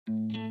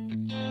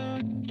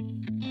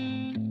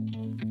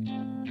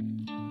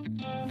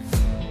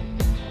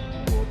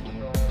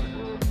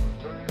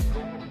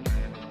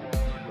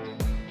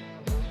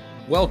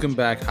Welcome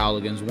back,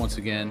 Hooligans, once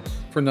again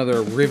for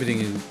another riveting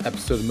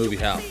episode of Movie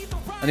Howl.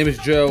 My name is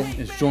Joe, and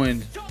is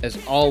joined,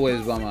 as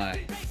always, by my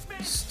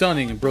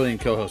stunning and brilliant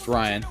co-host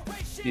Ryan.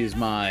 He is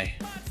my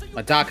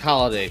Doc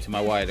Holliday to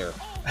my Wyatt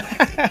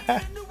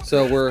Earp.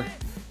 So we're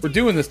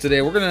doing this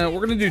today. We're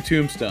gonna do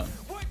Tombstone,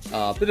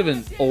 a bit of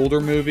an older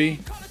movie,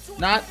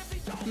 not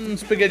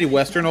spaghetti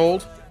western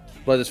old,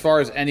 but as far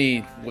as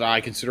any what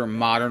I consider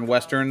modern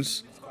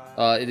westerns,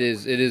 it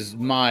is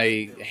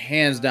my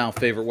hands down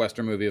favorite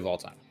western movie of all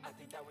time.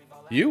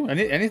 You?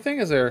 Anything?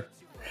 Is it?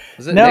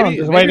 No, I'm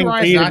just waiting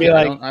for you to be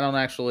like. I don't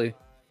actually.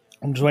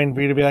 I'm just waiting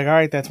for you to be like, all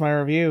right, that's my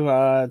review.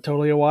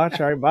 Totally a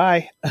watch. All right,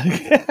 bye.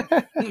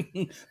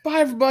 Bye,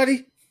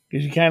 everybody.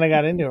 Because you kind of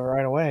got into it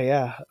right away,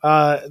 yeah.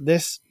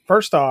 This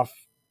first off,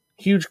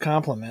 huge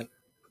compliment,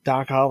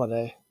 Doc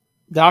Holliday.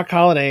 Doc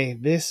Holliday.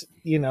 This,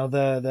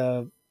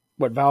 the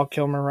what Val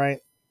Kilmer, right?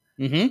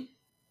 Mm-hmm.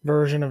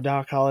 Version of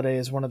Doc Holliday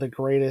is one of the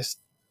greatest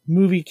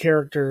movie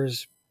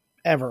characters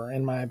ever,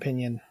 in my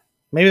opinion.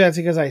 Maybe that's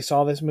because I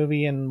saw this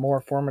movie in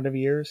more formative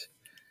years.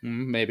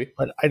 Maybe.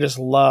 But I just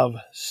love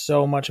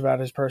so much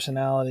about his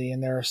personality.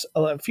 And there's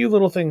a few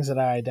little things that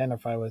I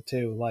identify with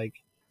too. Like,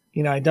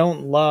 I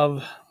don't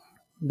love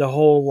the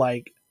whole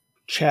like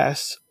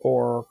chess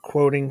or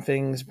quoting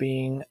things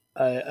being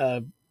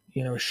a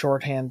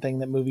shorthand thing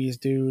that movies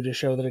do to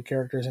show that a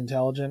character is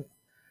intelligent.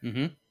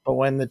 Mm-hmm. But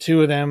when the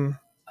two of them,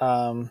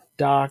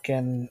 Doc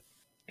and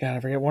God, I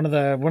forget one of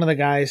the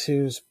guys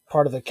who's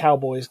part of the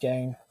Cowboys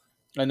gang.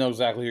 I know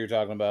exactly who you're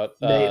talking about.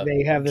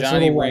 They have this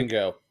Johnny little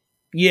Ringo.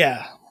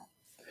 Yeah.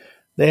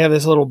 They have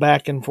this little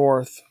back and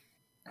forth,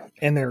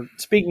 and they're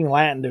speaking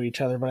Latin to each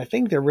other, but I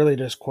think they're really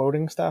just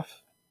quoting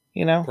stuff,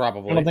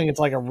 Probably. I don't think it's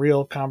like a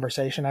real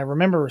conversation. I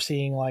remember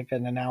seeing like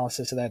an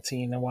analysis of that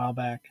scene a while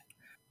back.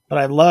 But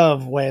I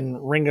love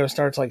when Ringo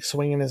starts like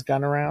swinging his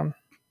gun around,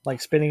 like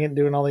spinning it and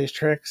doing all these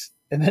tricks,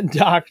 and then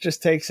Doc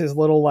just takes his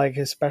little like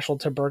his special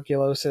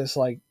tuberculosis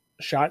like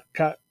shot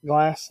cut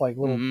glass, like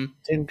little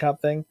tin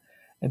cup thing,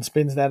 and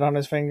spins that on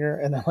his finger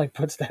and then like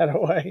puts that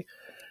away.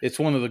 It's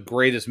one of the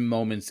greatest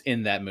moments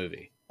in that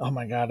movie. Oh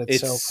my God,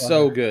 it's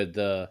so good.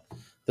 The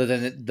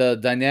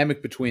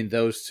dynamic between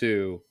those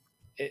two.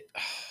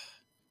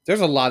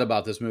 There's a lot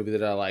about this movie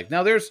that I like.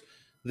 Now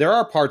there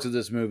are parts of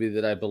this movie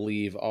that I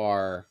believe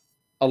are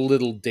a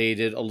little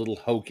dated, a little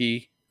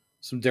hokey.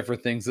 Some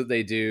different things that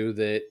they do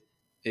that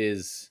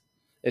it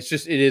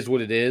is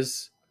what it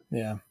is.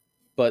 Yeah.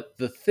 But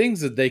the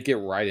things that they get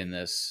right in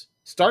this,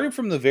 starting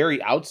from the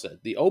very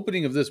outset, the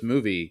opening of this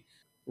movie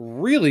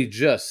really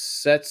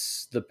just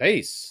sets the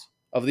pace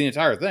of the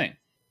entire thing.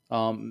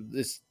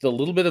 It's the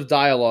little bit of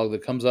dialogue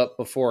that comes up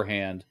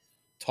beforehand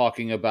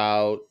talking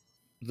about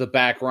the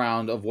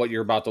background of what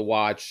you're about to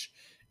watch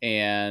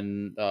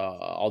and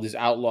all these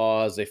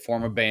outlaws. They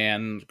form a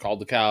band called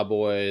the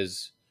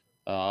Cowboys.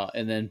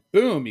 And then,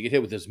 boom, you get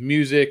hit with this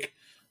music,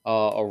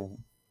 a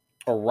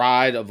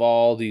ride of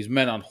all these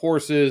men on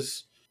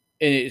horses.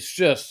 And it's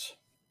just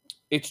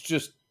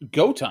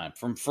go time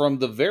from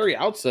the very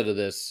outset of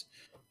this.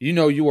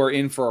 You are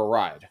in for a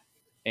ride,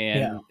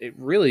 and It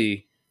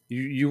really,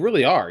 you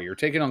really are. You're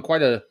taking on quite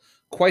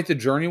the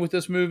journey with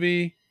this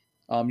movie.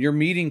 You're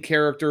meeting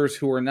characters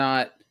who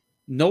are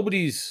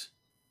nobody's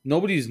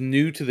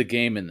new to the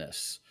game in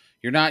this.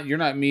 You're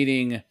not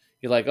meeting.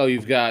 You're like, oh,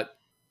 you've got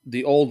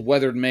the old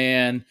weathered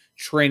man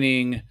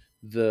training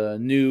the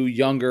new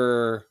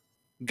younger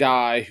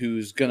guy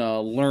who's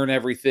gonna learn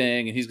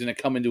everything and he's gonna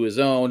come into his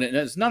own, and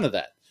it's none of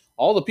that.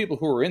 All the people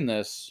who are in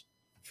this,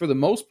 for the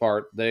most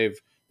part, they've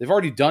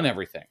already done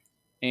everything,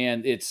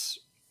 and it's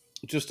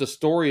just a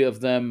story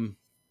of them,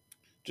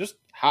 just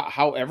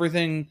how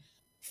everything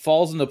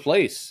falls into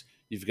place.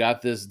 You've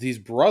got these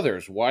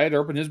brothers, Wyatt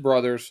Earp and his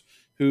brothers,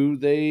 who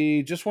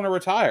they just want to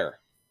retire,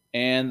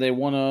 and they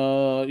want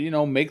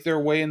to make their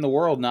way in the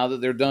world now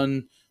that they're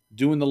done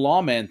doing the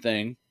lawman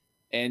thing,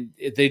 and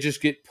they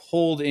just get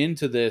pulled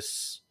into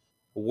this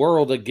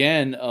world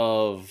again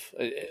of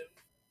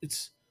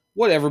it's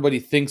what everybody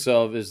thinks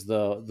of as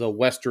the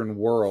Western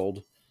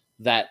world,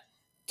 that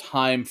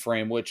time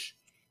frame, which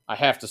I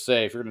have to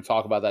say, if you're going to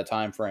talk about that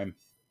time frame,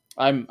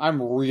 I'm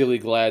really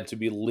glad to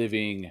be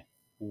living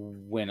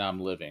when I'm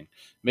living.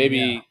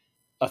 Maybe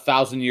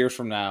 1,000 years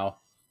from now,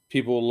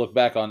 people will look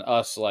back on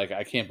us like,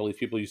 I can't believe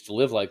people used to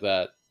live like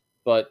that.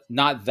 But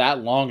not that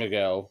long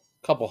ago,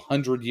 a couple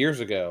 100 years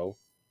ago,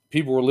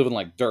 people were living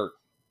like dirt.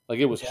 Like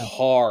it was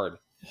hard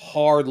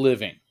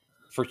living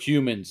for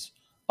humans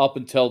up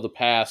until the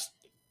past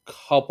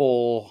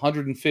couple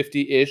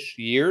 150-ish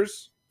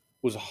years.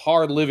 Was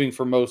hard living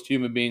for most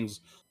human beings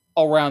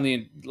around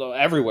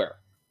everywhere.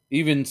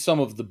 Even some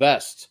of the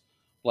best,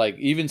 like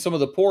even some of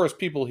the poorest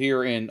people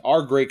here in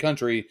our great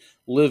country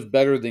live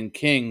better than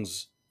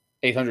kings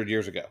 800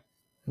 years ago.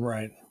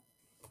 Right.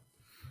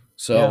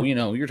 So,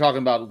 you're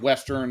talking about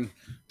Western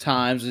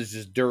times. It's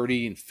just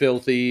dirty and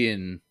filthy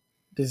and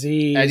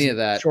disease, any of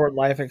that. Short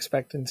life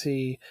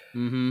expectancy,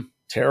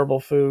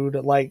 terrible food.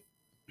 Like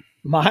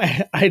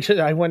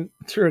I went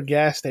through a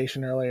gas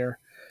station earlier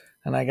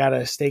and I got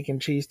a steak and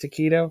cheese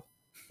taquito.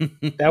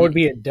 That would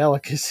be a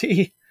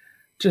delicacy.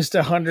 just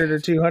 100 or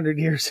 200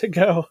 years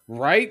ago.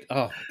 Right?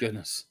 Oh my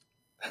goodness.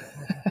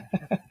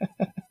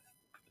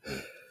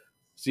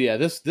 So yeah,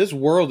 this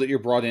world that you're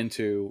brought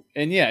into,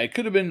 and yeah, it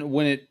could have been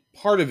when it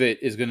part of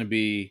it is going to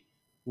be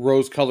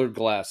rose-colored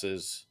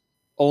glasses,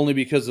 only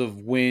because of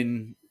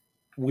when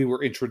we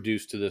were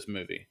introduced to this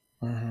movie.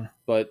 Mm-hmm.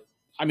 But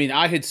I mean,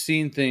 I had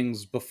seen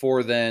things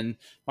before then.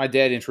 My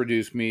dad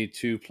introduced me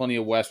to plenty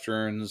of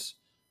westerns,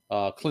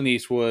 Clint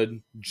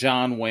Eastwood,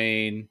 John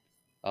Wayne,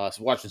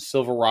 watching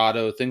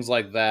Silverado, things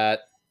like that,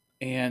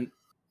 and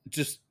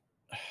just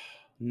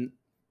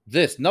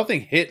nothing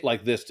hit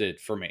like this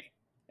did for me.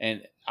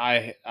 And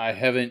I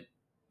haven't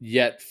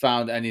yet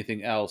found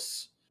anything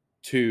else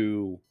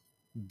to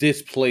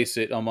displace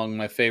it among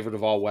my favorite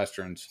of all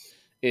westerns.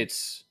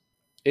 It's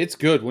it's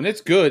good. When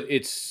it's good,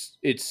 it's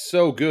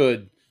so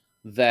good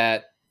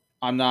that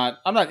I'm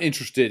not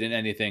interested in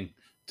anything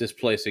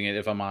displacing it,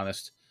 if I'm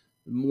honest.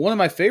 One of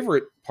my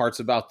favorite parts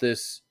about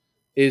this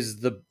is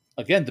the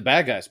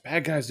bad guys.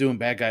 Bad guys doing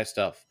bad guy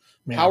stuff.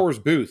 Yeah. Powers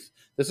Booth.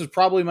 This is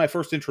probably my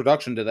first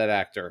introduction to that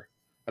actor.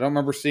 I don't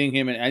remember seeing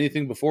him in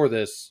anything before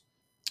this,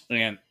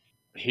 and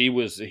he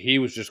was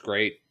just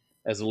great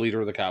as the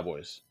leader of the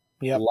Cowboys.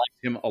 Yep.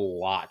 Liked him a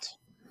lot.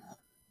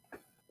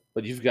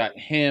 But you've got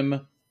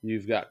him,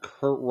 you've got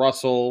Kurt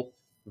Russell,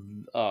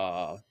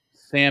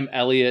 Sam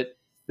Elliott,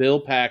 Bill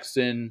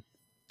Paxton,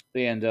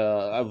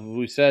 and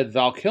we said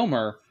Val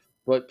Kilmer.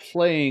 But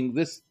playing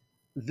this,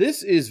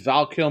 this is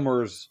Val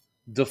Kilmer's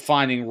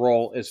defining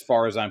role as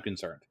far as I'm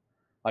concerned.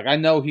 Like I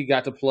know he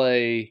got to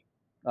play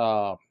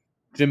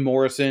Jim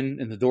Morrison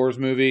in the Doors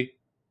movie,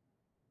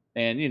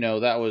 and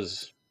that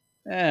was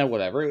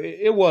whatever.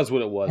 It was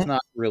what it was.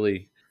 Not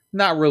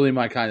really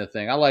my kind of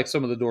thing. I like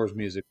some of the Doors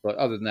music, but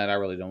other than that, I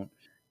really don't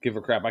give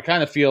a crap. I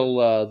kind of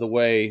feel the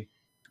way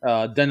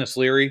Dennis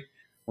Leary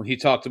when he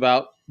talked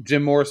about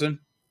Jim Morrison.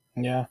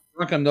 Yeah.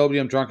 Drunk I'm nobody.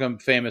 I'm drunk. I'm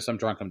famous. I'm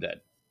drunk. I'm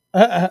dead.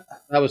 Uh-uh.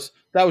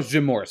 That was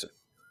Jim Morrison.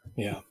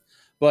 Yeah.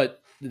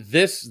 But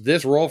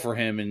this role for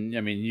him, and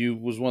I mean, you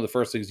was one of the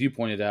first things you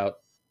pointed out.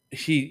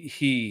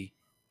 He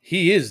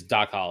is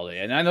Doc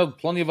Holliday, and I know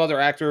plenty of other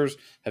actors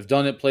have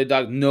done it. Played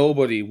Doc.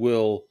 Nobody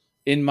will,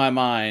 in my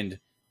mind,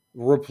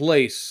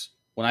 replace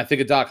when I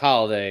think of Doc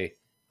Holliday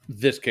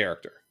this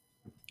character.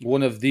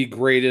 One of the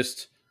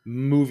greatest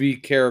movie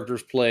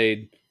characters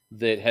played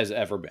that has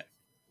ever been.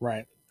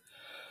 Right.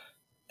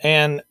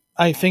 And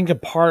I think a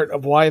part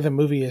of why the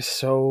movie is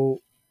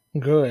so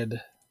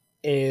good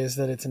is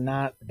that it's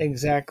not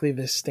exactly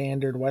the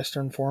standard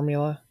Western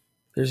formula.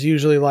 There's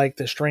usually like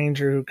the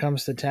stranger who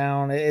comes to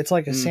town. It's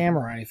like a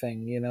samurai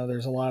thing,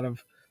 There's a lot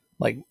of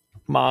like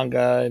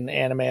manga and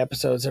anime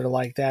episodes that are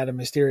like that. A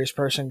mysterious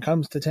person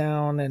comes to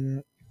town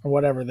and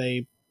whatever,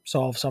 they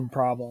solve some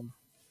problem.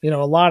 A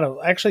lot of,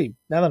 actually,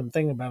 now that I'm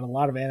thinking about it, a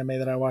lot of anime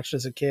that I watched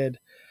as a kid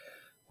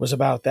was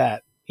about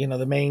that.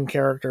 The main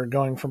character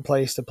going from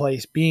place to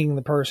place, being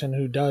the person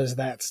who does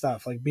that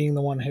stuff, like being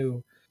the one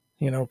who,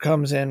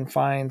 comes in,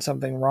 finds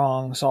something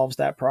wrong, solves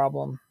that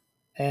problem.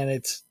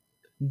 And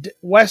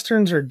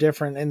Westerns are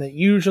different in that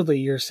usually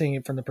you're seeing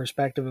it from the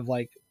perspective of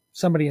like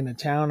somebody in the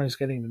town who's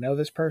getting to know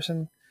this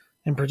person.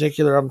 In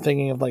particular, I'm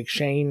thinking of like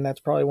Shane. That's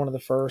probably one of the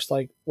first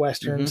like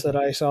Westerns that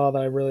I saw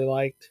that I really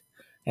liked.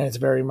 And it's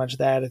very much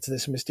that. It's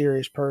this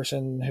mysterious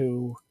person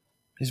who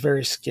is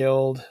very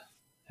skilled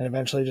and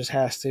eventually just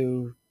has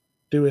to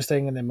do his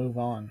thing and then move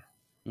on.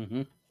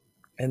 Mm-hmm.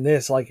 And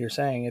this, like you're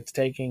saying, it's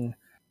taking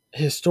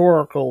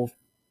historical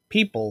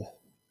people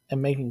and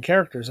making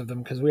characters of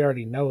them because we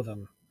already know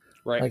them.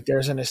 Right. Like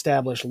there's an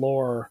established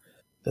lore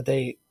that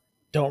they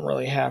don't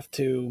really have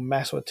to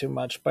mess with too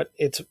much, but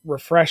it's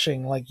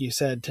refreshing, like you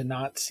said, to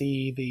not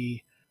see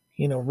the,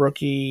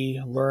 rookie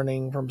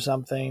learning from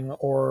something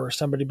or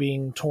somebody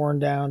being torn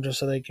down just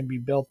so they can be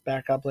built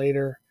back up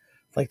later.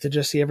 Like to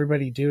just see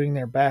everybody doing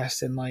their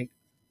best in like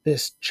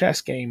this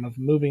chess game of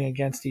moving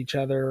against each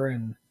other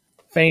and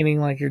feigning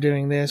like you're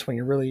doing this when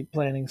you're really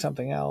planning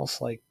something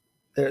else. Like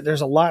there's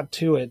a lot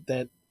to it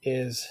that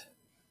is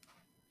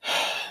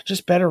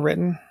just better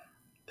written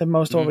than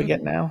most of what we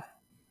get now.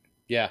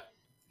 Yeah.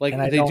 Like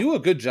they do a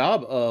good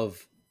job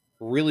of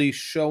really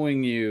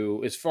showing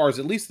you, as far as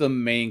at least the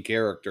main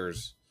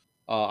characters,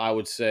 I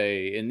would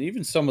say, and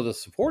even some of the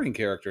supporting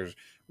characters,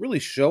 really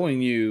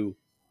showing you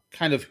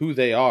kind of who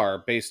they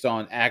are based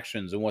on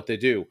actions and what they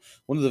do.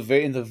 In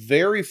the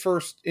very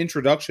first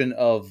introduction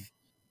of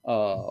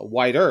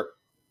White Earp,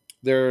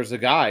 there's a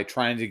guy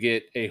trying to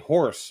get a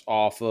horse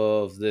off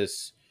of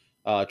this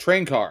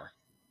train car,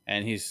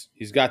 and he's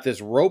got this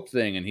rope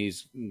thing, and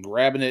he's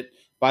grabbing it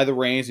by the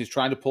reins. He's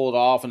trying to pull it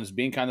off, and is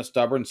being kind of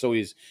stubborn. So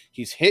he's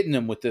hitting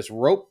him with this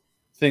rope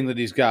thing that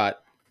he's got.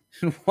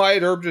 And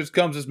Wyatt Earp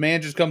this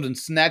man just comes and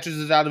snatches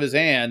it out of his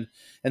hand,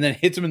 and then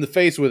hits him in the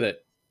face with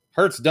it.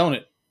 Hurts, don't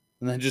it?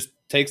 And then just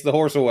takes the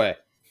horse away.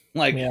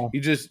 Like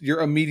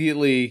you're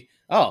immediately,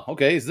 oh,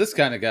 okay, he's this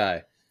kind of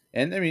guy.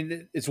 And I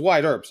mean, it's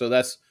Wyatt Earp, so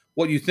that's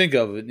what you think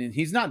of. And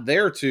he's not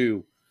there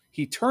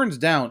he turns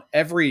down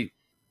every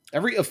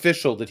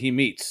official that he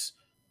meets.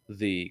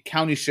 The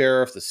county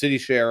sheriff, the city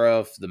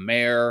sheriff, the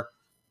mayor,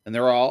 and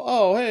they're all,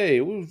 oh,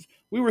 hey,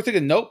 we were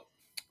thinking, nope,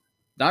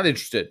 not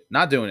interested,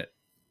 not doing it.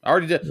 I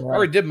Right.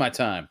 already did my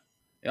time.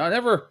 I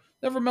never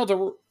melt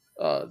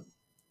a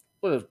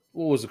what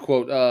was the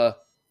quote?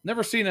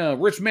 Never seen a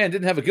rich man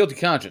didn't have a guilty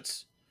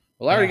conscience.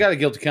 Well, I already Yeah. got a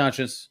guilty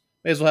conscience.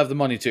 May as well have the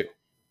money too.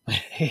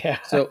 Yeah.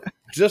 So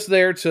just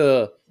there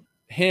to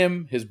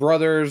him, his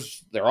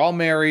brothers, they're all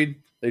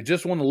married. They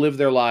just want to live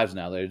their lives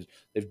now.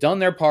 They've done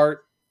their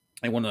part.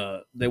 They want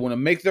to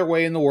make their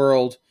way in the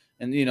world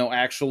and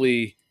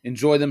actually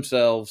enjoy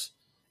themselves.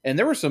 And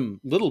there were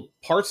some little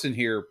parts in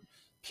here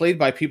played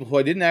by people who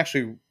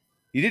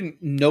you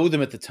didn't know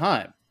them at the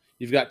time.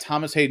 You've got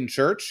Thomas Hayden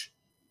Church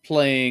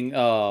playing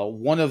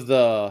one of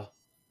the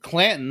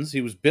Clantons.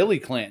 He was Billy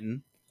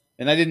Clanton,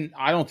 and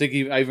I don't think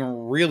I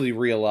even really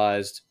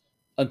realized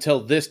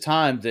until this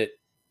time that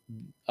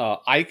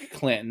Ike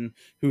Clanton,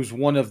 who's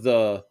one of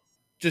the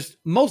just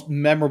most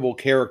memorable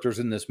characters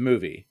in this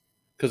movie,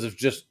 because of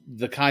just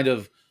the kind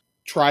of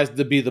tries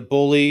to be the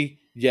bully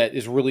yet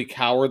is really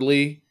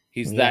cowardly.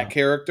 He's that Yeah.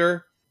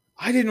 character.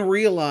 I didn't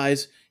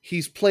realize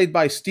he's played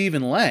by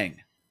Stephen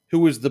Lang, who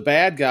was the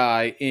bad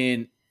guy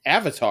in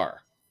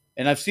Avatar,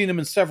 and I've seen him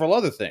in several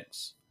other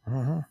things.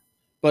 Hmm.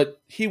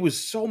 But he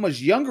was so much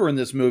younger in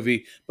this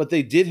movie, but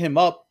they did him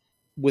up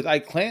with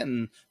Ike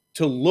Clanton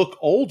to look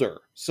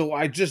older. So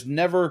I just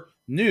never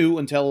knew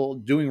until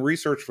doing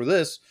research for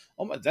this.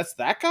 Oh my, that's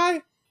that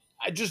guy?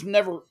 I just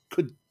never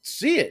could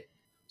see it.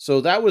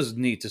 So that was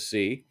neat to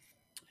see.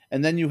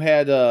 And then you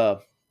had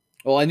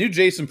I knew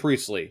Jason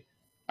Priestley.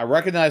 I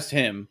recognized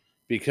him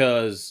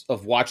because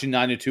of watching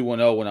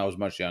 90210 when I was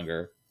much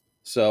younger.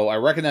 So I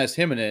recognized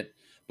him in it,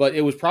 but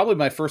it was probably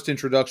my first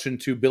introduction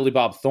to Billy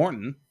Bob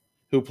Thornton,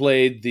 who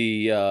played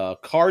the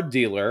card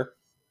dealer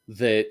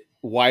that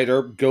Wyatt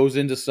Earp goes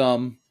into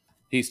some.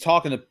 He's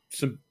talking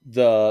to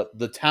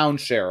the town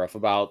sheriff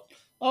about,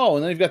 oh,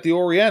 and then you've got the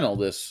Oriental,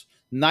 this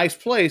nice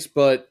place,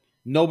 but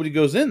nobody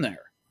goes in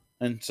there.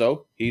 And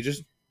so he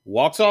just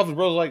walks off. His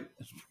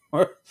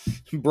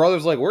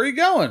brother's like, where are you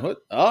going? What?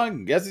 Oh, I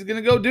guess he's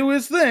going to go do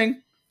his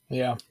thing.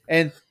 Yeah.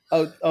 And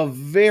a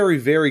very,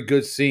 very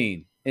good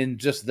scene in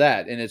just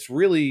that. And it's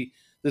really,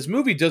 this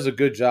movie does a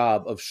good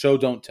job of show,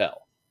 don't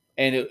tell.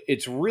 And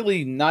it's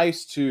really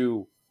nice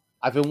to,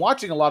 I've been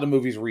watching a lot of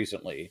movies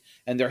recently,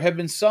 and there have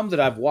been some that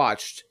I've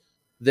watched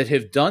that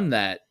have done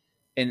that.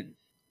 And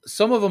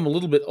some of them a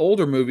little bit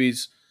older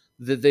movies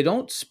that they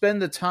don't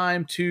spend the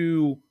time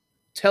to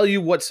tell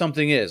you what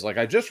something is. Like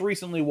I just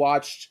recently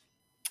watched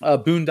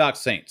Boondock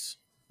Saints.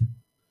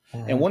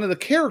 And Hmm. one of the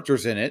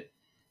characters in it,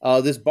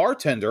 this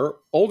bartender,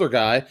 older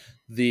guy,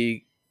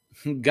 the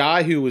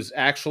guy who was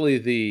actually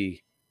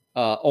the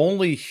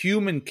only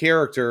human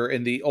character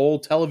in the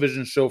old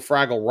television show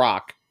Fraggle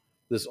Rock,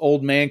 this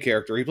old man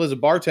character. He plays a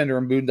bartender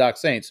in Boondock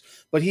Saints,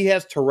 but he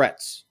has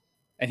Tourette's.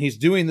 And he's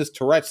doing this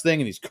Tourette's thing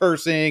and he's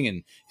cursing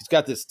and he's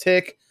got this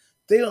tick.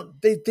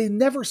 They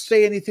never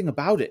say anything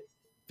about it.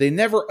 They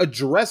never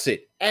address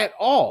it at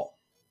all.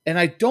 And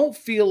I don't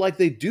feel like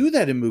they do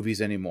that in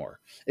movies anymore.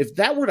 If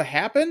that were to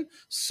happen,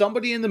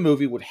 somebody in the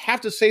movie would have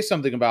to say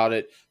something about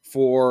it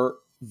for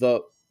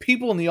the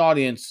people in the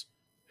audience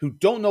who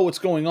don't know what's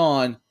going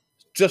on,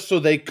 just so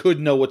they could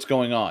know what's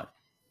going on.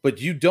 But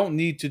you don't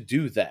need to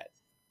do that.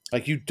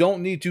 Like, you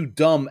don't need to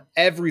dumb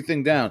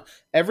everything down.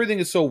 Everything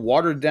is so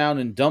watered down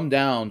and dumbed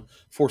down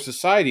for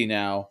society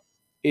now.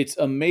 It's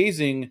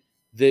amazing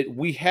that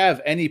we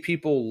have any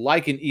people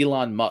like an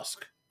Elon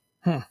Musk.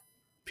 Hmm.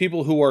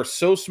 People who are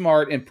so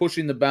smart and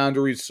pushing the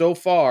boundaries so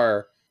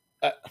far.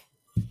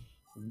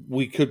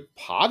 We could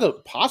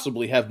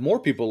possibly have more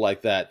people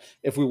like that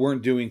if we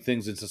weren't doing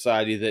things in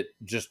society that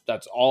just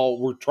that's all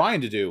we're trying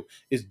to do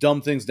is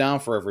dumb things down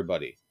for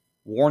everybody.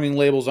 Warning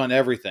labels on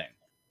everything.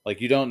 Like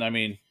you don't, I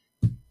mean,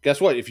 guess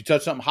what? If you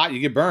touch something hot, you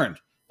get burned.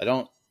 I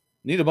don't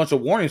need a bunch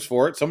of warnings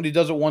for it. Somebody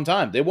does it one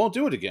time. They won't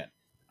do it again.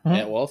 Hmm.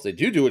 And well, if they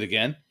do it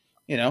again,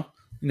 you know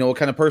what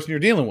kind of person you're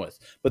dealing with.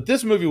 But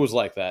this movie was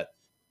like that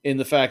in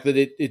the fact that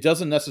it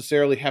doesn't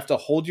necessarily have to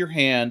hold your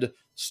hand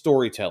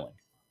storytelling.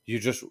 You're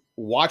just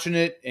watching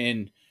it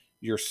and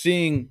you're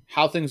seeing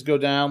how things go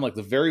down. Like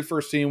the very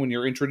first scene when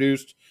you're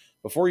introduced,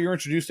 before you're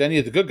introduced to any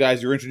of the good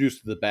guys, you're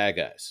introduced to the bad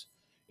guys,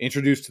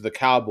 introduced to the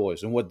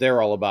cowboys and what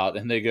they're all about.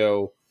 And they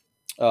go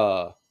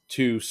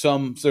there's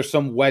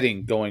some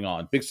wedding going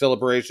on, big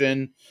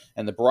celebration,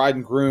 and the bride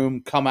and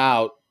groom come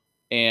out,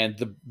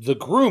 and the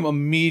groom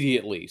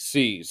immediately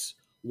sees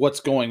what's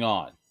going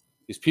on.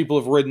 These people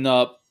have ridden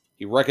up.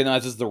 He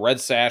recognizes the red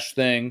sash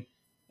thing,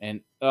 and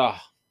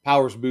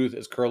Powers Booth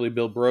as Curly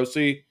Bill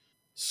Brosey,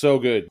 so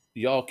good.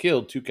 Y'all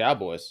killed two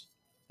cowboys,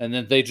 and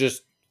then they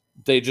just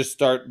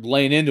start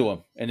laying into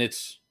him, and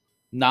it's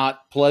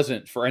not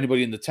pleasant for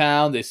anybody in the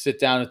town. They sit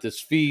down at this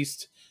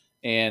feast,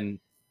 and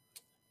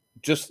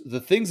just the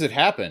things that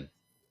happen.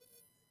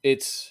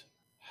 It's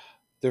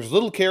there's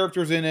little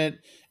characters in it,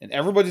 and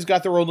everybody's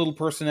got their own little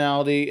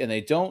personality, and I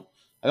don't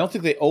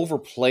think they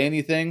overplay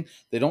anything.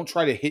 They don't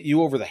try to hit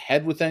you over the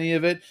head with any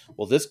of it.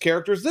 Well, this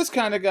character's this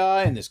kind of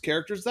guy, and this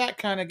character's that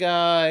kind of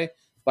guy,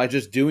 by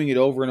just doing it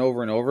over and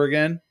over and over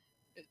again.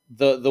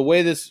 The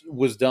way this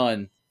was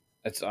done,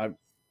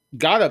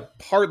 gotta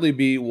partly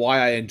be why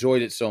I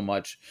enjoyed it so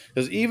much.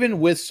 Because even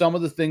with some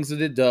of the things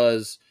that it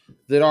does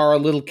that are a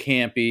little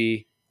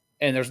campy,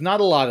 and there's not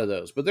a lot of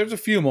those, but there's a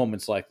few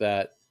moments like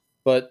that.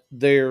 But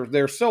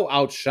they're so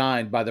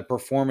outshined by the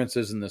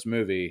performances in this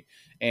movie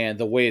and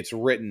the way it's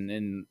written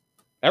and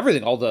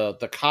everything, all the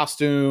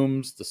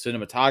costumes, the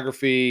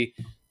cinematography.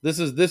 This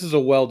is a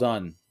well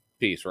done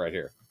piece right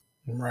here.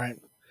 Right.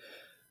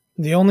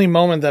 The only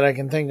moment that I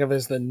can think of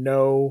is the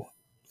no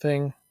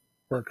thing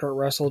where Kurt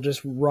Russell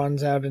just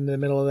runs out into the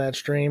middle of that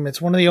stream.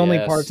 It's one of the only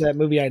parts Yes, of that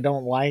movie I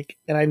don't like.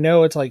 And I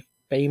know it's like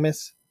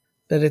famous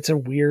that it's a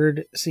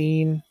weird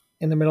scene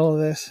in the middle of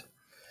this.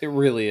 it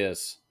really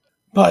is.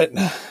 But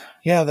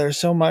yeah, there's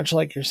so much,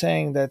 like you're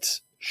saying,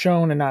 that's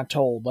shown and not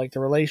told. Like the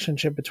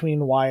relationship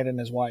between Wyatt and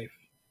his wife.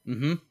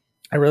 Mm-hmm.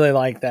 I really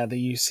like that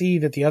you see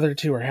that the other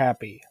two are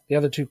happy. The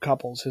other two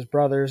couples, his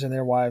brothers and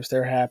their wives,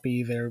 they're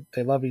happy.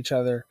 They love each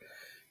other.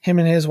 Him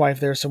and his wife,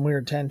 there's some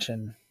weird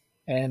tension,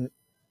 and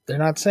they're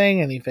not saying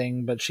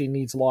anything, but she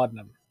needs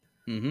laudanum,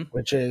 Mm-hmm.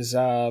 which is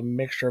a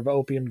mixture of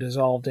opium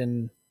dissolved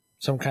in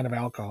some kind of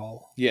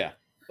alcohol. Yeah,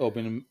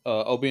 opium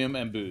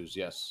and booze.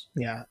 Yes,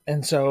 Yeah,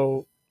 and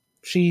so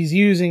she's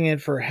using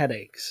it for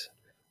headaches.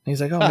 And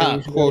he's like, "Oh, maybe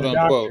you should go quote to the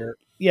unquote doctor."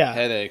 Yeah,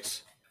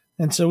 headaches.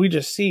 and so we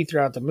just see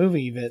throughout the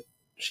movie that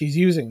she's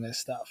using this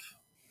stuff.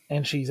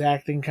 And she's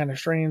acting kind of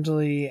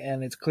strangely,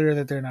 and it's clear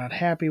that they're not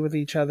happy with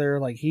each other.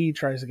 Like he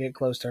tries to get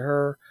close to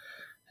her,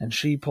 and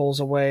she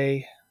pulls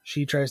away.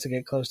 She tries to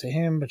get close to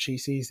him, but she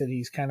sees that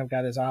he's kind of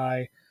got his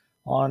eye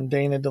on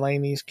Dana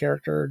Delaney's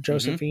character, Mm-hmm.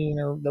 Josephine,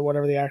 or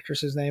whatever the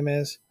actress's name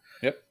is.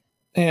 Yep.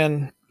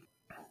 And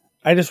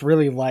I just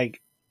really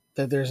like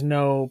that there's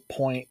no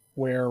point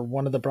where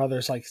one of the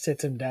brothers like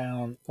sits him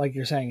down, like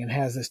you're saying, and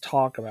has this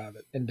talk about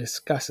it and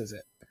discusses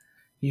it.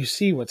 You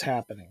see what's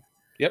happening.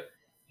 Yep.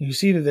 You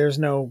see that there's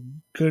no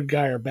good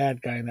guy or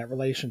bad guy in that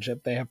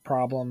relationship. They have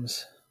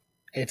problems.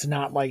 It's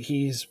not like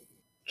he's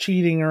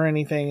cheating or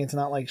anything. It's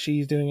not like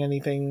she's doing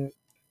anything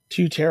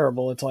too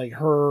terrible. It's like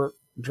her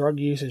drug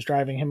use is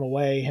driving him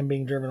away. Him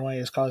being driven away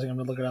is causing him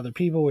to look at other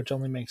people, which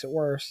only makes it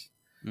worse.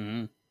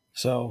 Mm-hmm.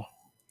 So,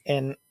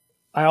 and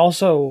I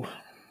also,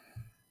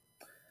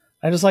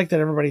 I just like that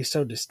everybody's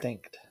so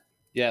distinct.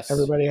 Yes.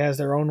 Everybody has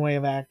their own way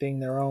of acting,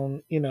 their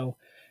own,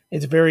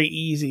 it's very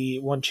easy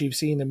once you've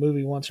seen the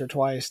movie once or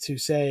twice to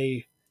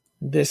say,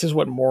 this is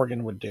what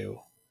Morgan would do.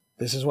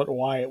 This is what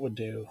Wyatt would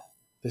do.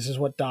 This is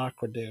what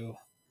Doc would do.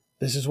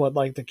 This is what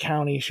like the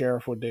county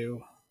sheriff would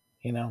do,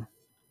 you know?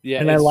 Yeah.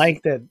 And I It's.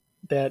 like that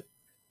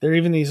there are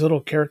even these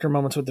little character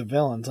moments with the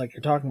villains, like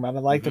you're talking about. I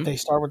like that Mm-hmm. they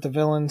start with the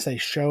villains, they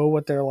show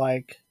what they're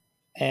like,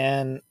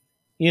 and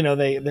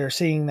they're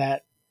seeing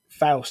that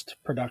Faust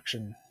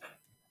production,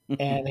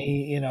 and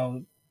he,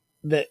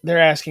 that they're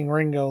asking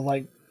Ringo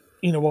like,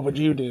 what would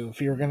you do if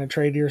you were going to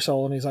trade your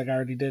soul? And he's like, I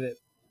already did it.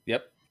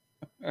 Yep.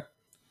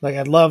 Like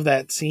I love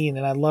that scene,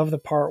 and I love the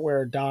part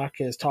where Doc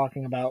is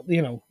talking about,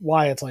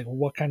 why it's like,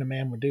 what kind of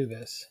man would do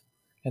this,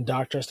 and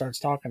Doc just starts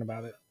talking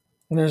about it.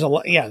 And there's a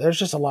lot, yeah, there's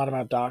just a lot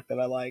about Doc that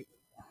I like,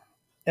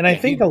 and I Yeah.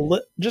 think He.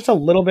 just a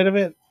little bit of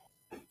it.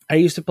 I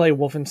used to play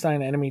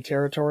Wolfenstein Enemy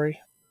Territory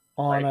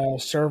on Right. a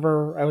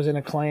server. I was in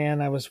a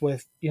clan. I was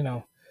with,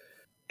 God,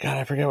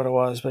 I forget what it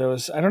was, but it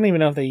was. I don't even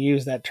know if they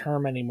use that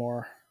term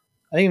anymore.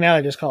 I think now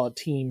they just call it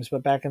teams,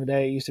 but back in the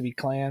day, it used to be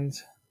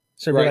clans.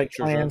 So it'd be Right. like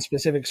Sure. Sure. clan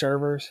specific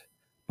servers.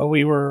 But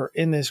we were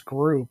in this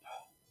group,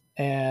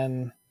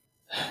 and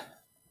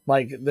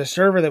like the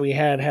server that we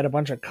had a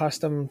bunch of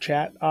custom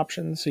chat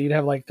options. So you'd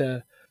have like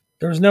there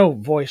was no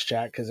voice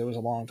chat because it was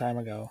a long time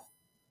ago,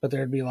 but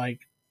there'd be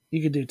like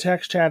you could do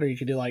text chat or you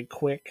could do like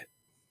quick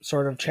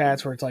sort of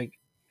chats where it's like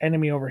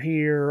enemy over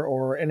here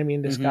or enemy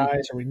in Mm-hmm.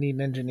 disguise or we need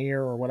an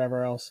engineer or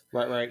whatever else.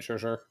 Right. Right. Sure.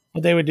 Sure.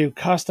 But they would do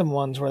custom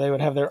ones where they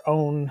would have their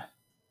own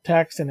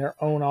text and their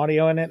own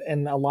audio in it,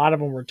 and a lot of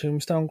them were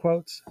Tombstone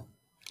quotes.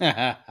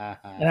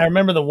 And I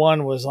remember the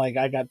one was like,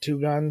 "I got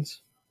two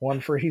guns, one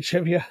for each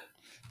of you."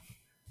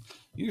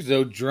 You're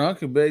so drunk,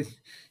 but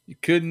you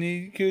couldn't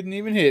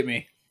even hit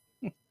me.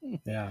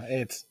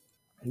 Yeah,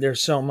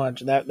 there's so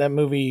much that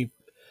movie.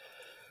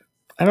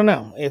 I don't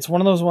know. It's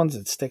one of those ones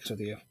that sticks with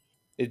you.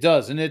 It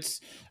does, and it's.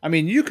 I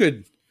mean, you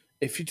could,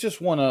 if you just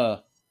want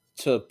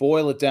to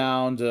boil it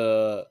down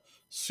to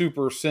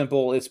super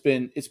simple. It's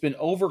been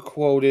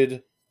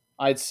overquoted,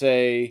 I'd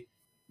say,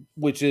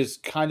 which is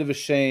kind of a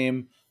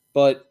shame,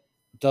 but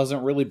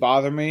doesn't really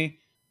bother me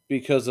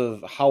because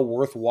of how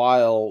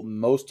worthwhile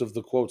most of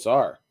the quotes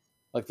are.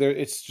 Like there,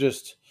 it's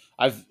just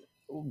I've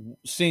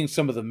seen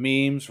some of the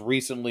memes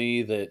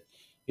recently that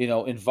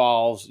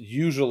involves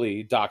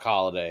usually Doc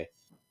Holliday.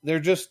 They're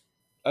just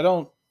I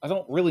don't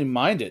really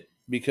mind it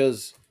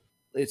because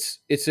it's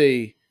it's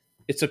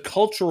a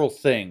cultural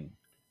thing.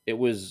 It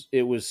was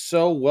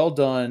so well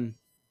done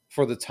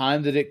for the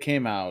time that it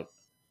came out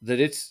that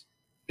it's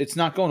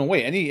not going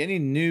away. Any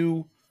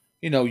new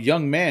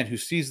young man who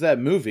sees that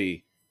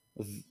movie,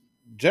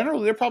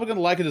 generally they're probably going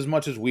to like it as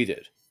much as we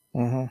did.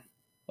 Mm-hmm.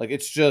 Like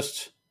it's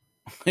just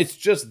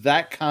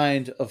that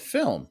kind of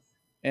film,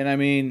 and I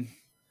mean,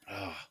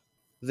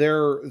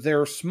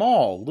 they're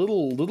small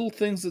little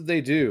things that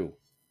they do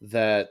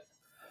that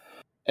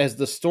as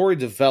the story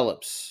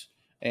develops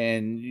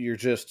and you're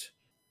just,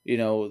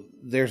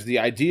 there's the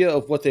idea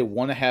of what they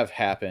want to have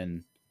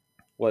happen.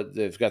 What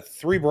they've got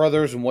three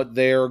brothers and what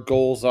their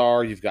goals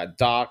are. You've got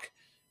Doc,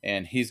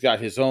 and he's got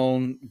his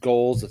own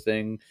goals, the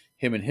thing,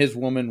 him and his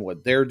woman,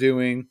 what they're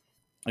doing.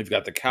 You've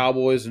got the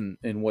Cowboys and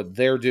what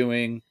they're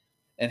doing,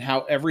 and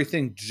how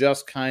everything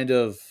just kind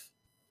of,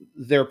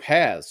 their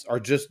paths are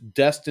just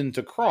destined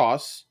to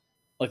cross.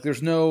 Like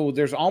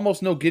there's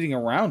almost no getting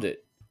around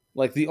it.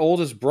 Like the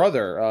oldest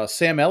brother,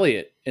 Sam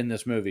Elliott in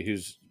this movie,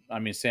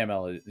 Sam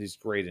Elliott, he's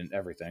great in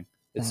everything.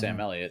 It's Sam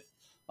Elliott.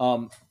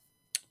 Um,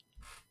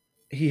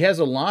 he has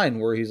a line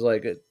where he's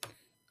like,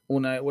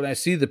 when I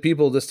see the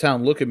people of this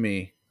town look at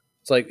me,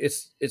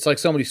 it's like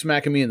somebody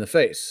smacking me in the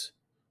face.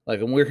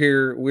 Like, and we're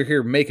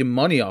here making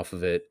money off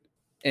of it.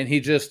 And he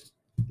just,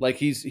 like,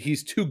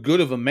 he's too good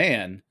of a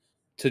man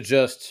to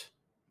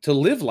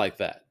live like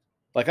that.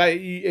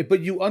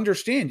 But you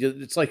understand,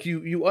 it's like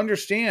you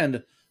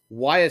understand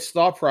Wyatt's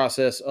thought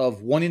process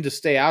of wanting to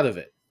stay out of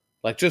it.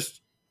 Like,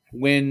 just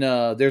when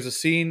there's a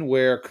scene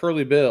where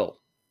Curly Bill,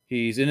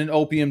 he's in an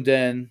opium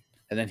den,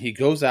 and then he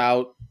goes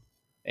out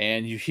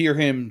and you hear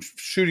him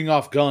shooting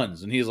off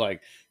guns, and he's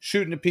like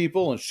shooting at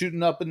people and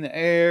shooting up in the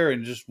air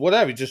and just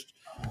whatever, just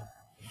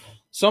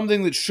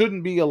something that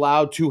shouldn't be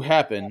allowed to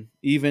happen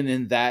even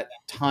in that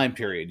time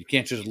period. You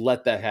can't just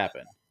let that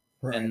happen.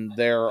 Right. And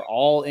they're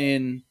all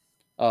in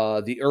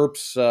the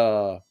Earp's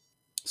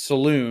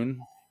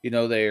saloon.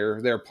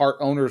 They're part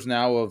owners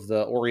now of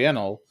the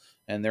Oriental,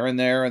 and they're in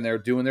there and they're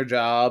doing their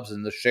jobs,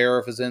 and the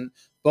sheriff is in,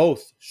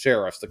 both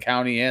sheriffs, the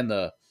county and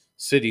the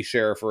city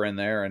sheriff are in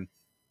there. And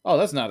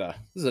this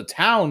is a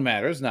town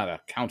matter. It's not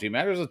a county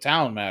matter. It's a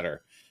town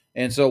matter.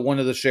 And so one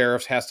of the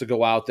sheriffs has to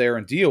go out there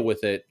and deal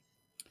with it.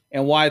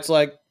 And Wyatt's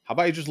like, how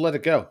about you just let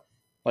it go?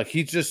 Like,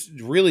 he just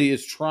really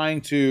is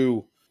trying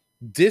to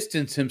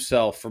distance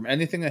himself from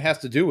anything that has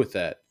to do with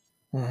that.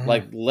 Mm-hmm.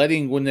 Like,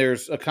 when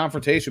there's a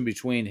confrontation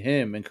between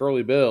him and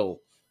Curly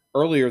Bill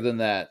earlier than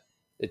that,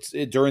 it's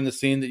during the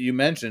scene that you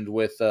mentioned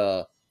with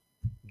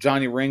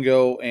Johnny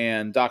Ringo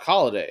and Doc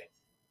Holliday,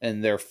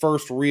 and their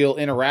first real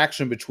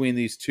interaction between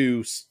these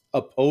two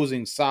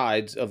opposing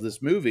sides of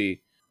this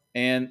movie.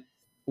 And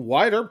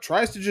Wyatt Earp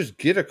tries to just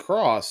get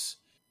across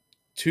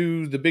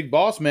to the big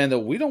boss man that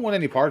we don't want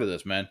any part of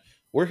this, man.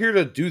 We're here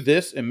to do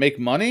this and make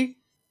money.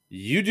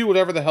 You do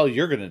whatever the hell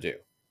you're going to do.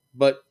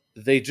 But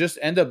they just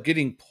end up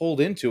getting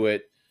pulled into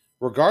it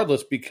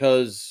regardless,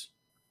 because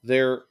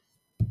they're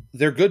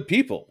good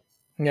people.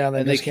 Yeah,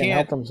 they can't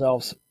help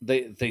themselves.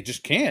 They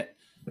just can't.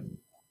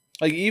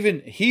 Like,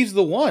 even he's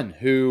the one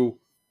who,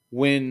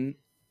 when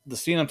the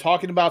scene I'm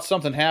talking about,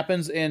 something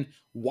happens, and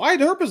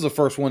Wyatt Earp is the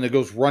first one that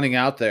goes running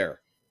out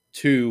there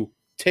to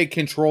take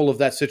control of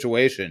that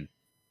situation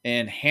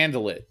and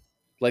handle it.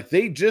 Like,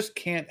 they just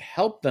can't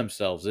help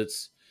themselves.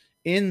 It's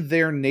in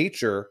their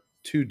nature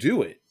to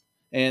do it.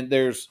 And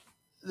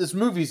this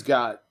movie's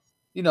got,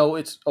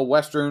 it's a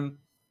Western,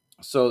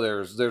 so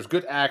there's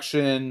good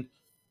action,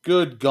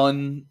 good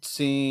gun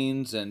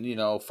scenes, and,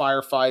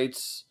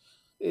 firefights.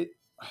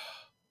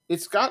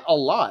 It's got a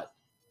lot.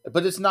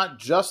 But it's not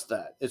just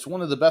that. It's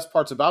one of the best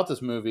parts about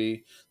this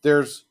movie.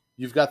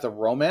 You've got the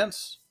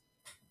romance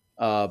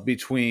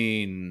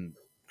between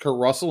Kurt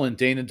Russell and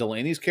Dana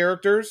Delaney's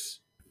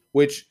characters,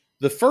 which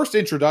the first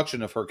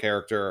introduction of her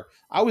character,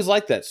 I always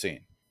liked that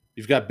scene.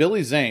 You've got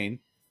Billy Zane,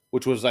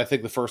 which was, I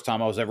think, the first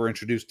time I was ever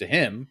introduced to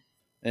him.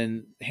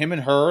 And him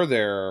and her,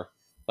 they're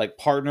like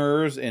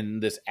partners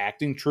in this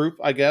acting troupe,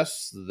 I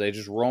guess. They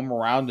just roam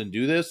around and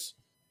do this.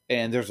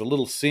 And there's a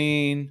little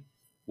scene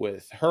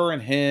with her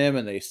and him,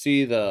 and they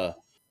see the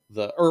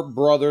Earp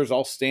brothers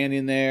all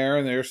standing there,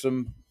 and there's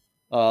some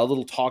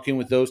little talking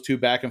with those two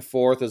back and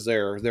forth as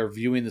they're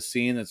viewing the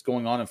scene that's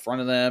going on in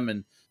front of them,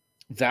 and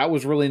that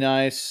was really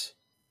nice.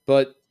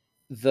 But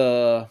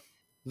the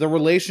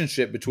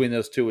relationship between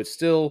those two, it's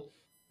still,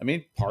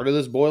 part of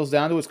this boils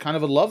down to, it's kind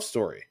of a love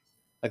story.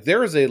 Like,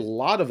 there is a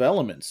lot of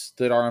elements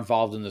that are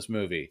involved in this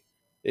movie.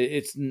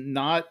 It's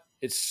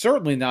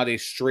certainly not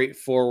as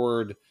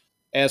straightforward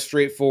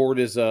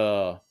as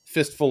a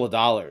fistful of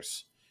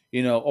dollars.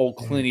 Old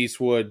Clint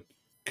Eastwood,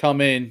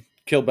 come in,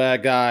 kill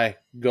bad guy,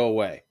 go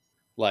away.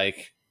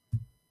 Like,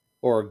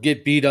 or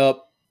get beat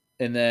up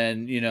and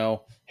then,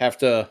 have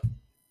to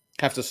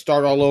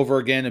start all over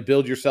again and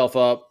build yourself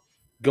up,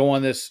 go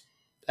on this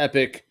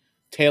epic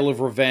tale of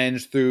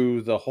revenge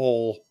through the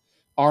whole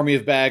army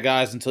of bad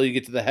guys until you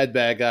get to the head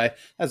bad guy.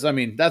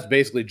 That's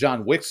basically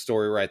John Wick's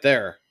story right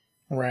there.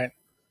 Right.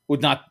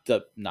 Would not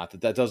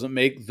that doesn't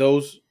make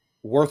those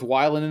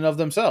worthwhile in and of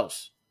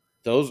themselves.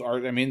 Those are,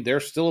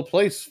 there's still a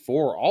place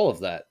for all of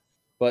that.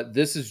 But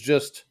this is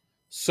just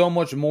so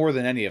much more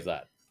than any of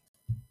that.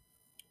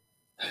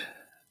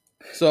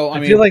 So,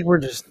 I feel like we're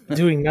just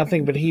doing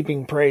nothing but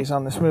heaping praise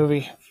on this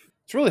movie.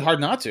 It's really hard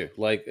not to.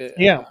 Like,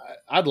 yeah,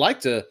 I'd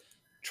like to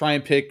try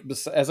and pick,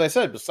 as I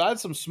said,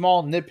 besides some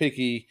small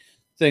nitpicky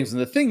things.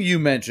 And the thing you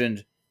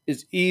mentioned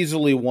is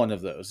easily one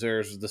of those.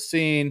 There's the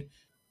scene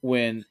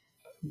when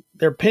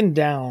they're pinned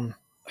down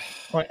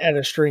at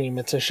a stream.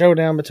 It's a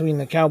showdown between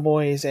the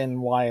Cowboys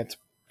and Wyatt's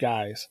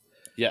guys.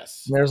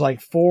 Yes. And there's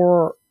like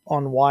 4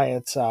 on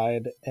Wyatt's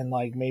side and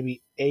like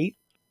maybe 8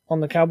 on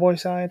the Cowboy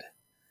side.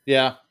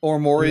 Yeah, or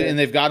more, And and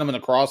they've got him in a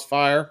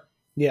crossfire.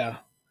 yeah,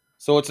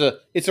 So it's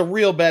a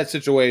real bad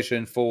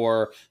situation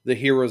for the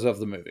heroes of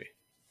the movie.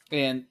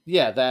 And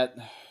yeah, that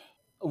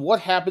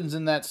what happens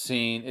in that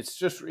scene, it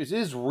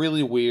is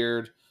really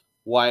weird.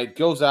 Wyatt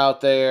goes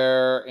out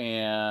there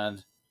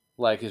and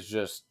like it's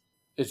just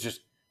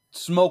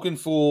smoking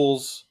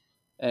fools,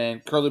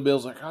 and Curly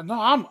Bill's like, oh, no,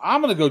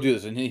 I'm gonna go do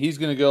this, and he's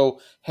gonna go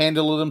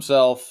handle it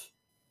himself.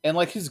 And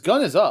like his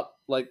gun is up,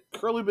 like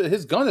Curly Bill,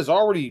 his gun is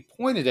already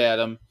pointed at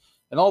him,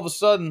 and all of a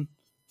sudden,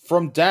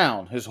 from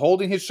down, he's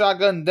holding his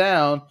shotgun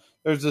down.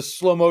 There's this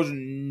slow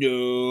motion,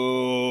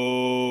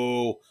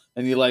 no,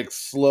 and he like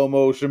slow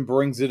motion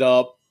brings it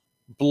up,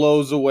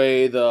 blows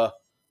away the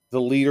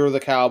leader of the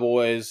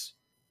Cowboys,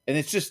 and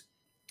it's just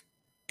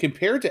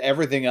compared to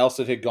everything else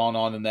that had gone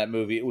on in that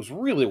movie, it was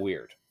really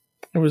weird.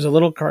 it was a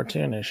little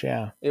cartoonish.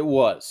 Yeah, It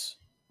was.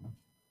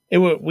 it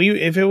would we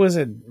if it was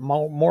a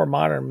more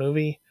modern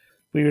movie,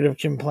 we would have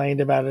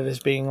complained about it as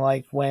being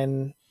like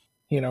when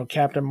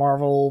Captain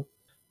Marvel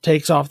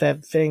takes off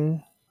that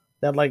thing,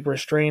 that like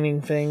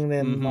restraining thing,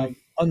 then Mm-hmm. like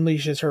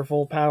unleashes her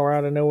full power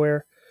out of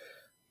nowhere.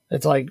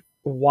 It's like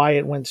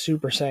Wyatt went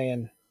Super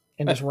Saiyan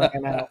and just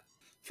ran out.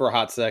 For a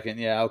hot second,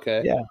 yeah,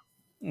 okay.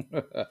 Yeah,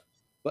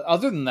 But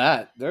other than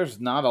that, there's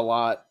not a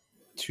lot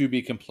to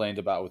be complained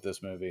about with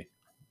this movie.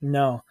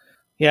 no,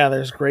 yeah.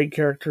 There's great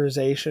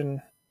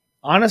characterization.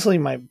 Honestly,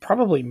 my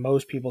probably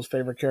most people's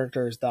favorite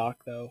character is Doc,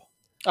 though,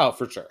 Oh,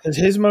 for sure. because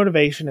his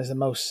motivation is the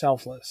most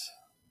selfless.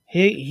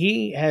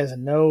 He has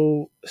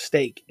no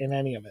stake in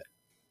any of it.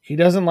 He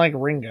doesn't like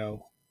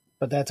Ringo,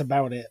 but that's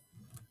about it.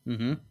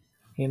 Mm-hmm.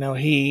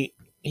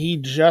 He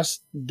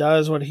just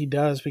does what he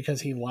does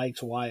because he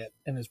likes Wyatt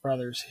and his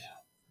brothers.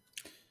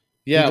 He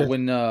Yeah, just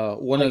when like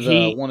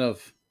he one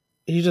of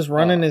he's just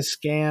running uh his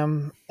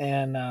scam,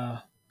 and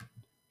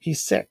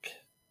he's sick.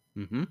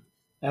 mm-hmm.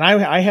 And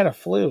I had a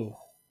flu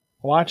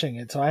watching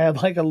it, so I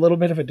had like a little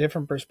bit of a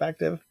different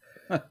perspective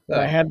than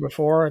I had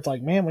before. It's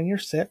like, man, when you're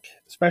sick,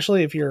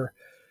 especially if you're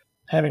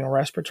having a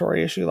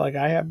respiratory issue like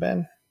I have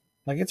been,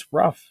 like it's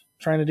rough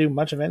trying to do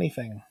much of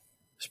anything.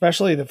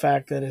 Especially the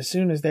fact that as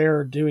soon as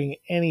they're doing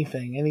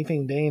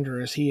anything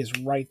dangerous, he is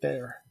right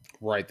there.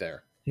 right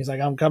there. He's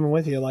like, I'm coming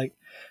with you. Like,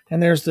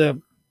 and there's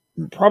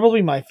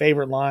probably my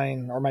favorite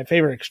line or my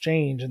favorite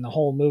exchange in the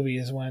whole movie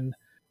is when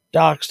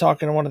Doc's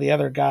talking to one of the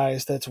other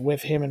guys that's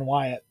with him and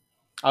Wyatt.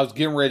 I was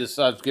getting ready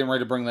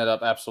to bring that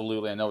up.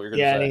 Absolutely, I know what you're going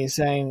to Yeah, say. and he's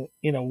saying,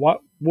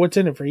 what's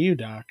in it for you,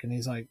 Doc? And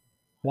he's like,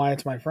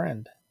 Wyatt's my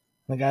friend.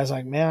 And the guy's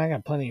like, man, I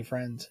got plenty of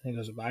friends. And he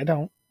goes, I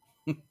don't.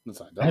 It's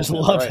like, I just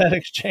that's love right. that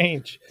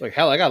exchange. It's like,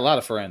 hell, I got a lot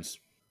of friends.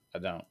 I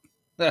don't.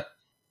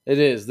 It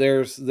is.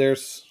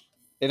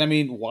 And I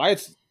mean,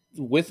 Wyatt's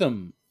with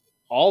him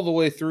all the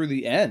way through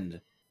the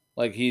end.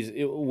 Like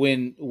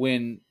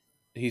when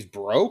he's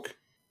broke,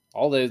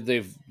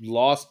 they've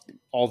lost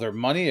all their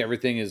money.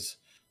 Everything is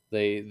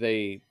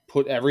they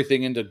put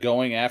everything into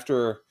going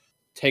after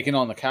taking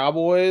on the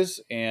Cowboys,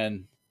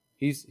 and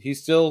he's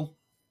still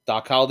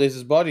Doc Holliday's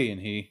his buddy,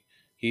 and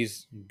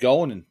he's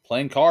going and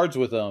playing cards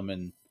with them,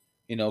 and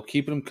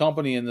keeping him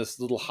company in this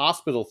little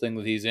hospital thing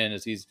that he's in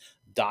as he's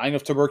dying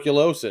of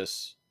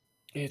tuberculosis.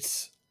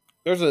 It's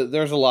there's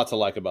a lot to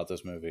like about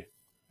this movie.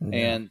 Yeah.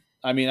 And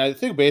I mean, I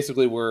think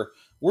basically we're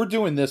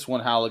doing this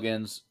one,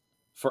 Halligans,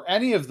 for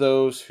any of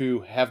those who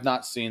have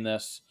not seen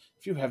this.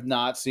 If you have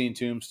not seen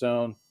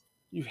Tombstone,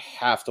 you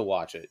have to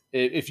watch it.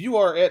 If you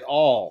are at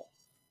all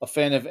a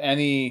fan of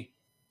any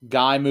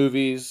guy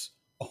movies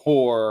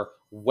or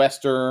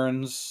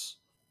westerns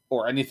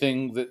or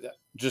anything that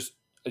just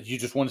you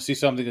just want to see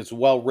something that's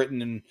well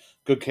written and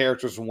good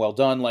characters and well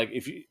done, like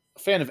if you a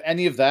fan of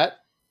any of that,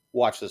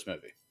 watch this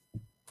movie.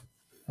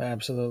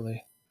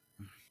 Absolutely.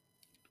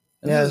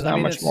 And Yeah, this there's is, I not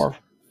mean, much more.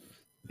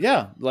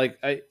 yeah, like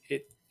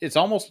it's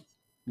almost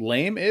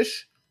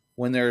lame-ish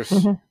when there's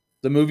Mhm.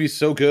 the movie's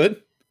so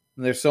good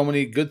and there's so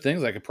many good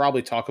things. I could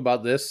probably talk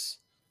about this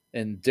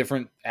and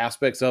different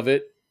aspects of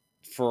it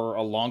for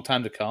a long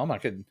time to come. I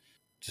could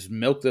just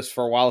milk this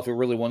for a while if we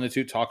really wanted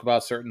to talk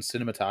about certain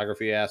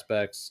cinematography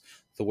aspects,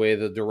 the way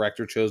the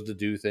director chose to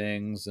do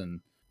things,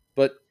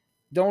 but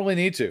don't really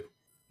need to.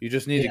 You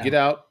just need to Yeah. get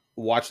out,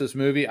 watch this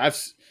movie.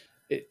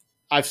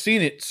 I've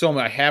seen it so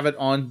much. I have it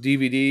on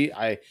DVD.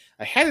 I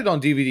had it on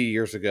DVD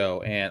years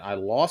ago, and I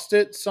lost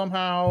it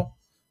somehow,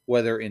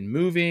 whether in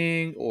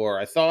moving or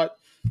I thought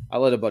I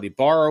let a buddy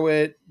borrow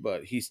it,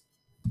 but he's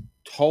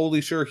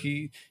totally sure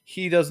he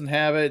doesn't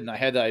have it, and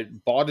I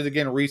bought it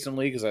again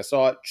recently because I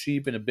saw it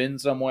cheap in a bin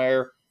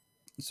somewhere,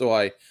 so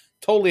I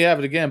totally have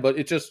it again. But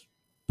it just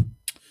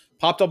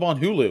popped up on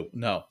Hulu.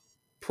 No,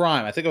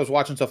 Prime. I think I was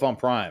watching stuff on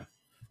Prime,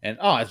 and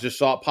I just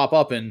saw it pop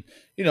up, and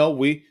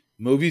we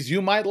movies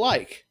you might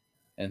like,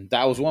 and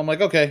that was one. I'm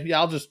like, okay, yeah,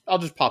 I'll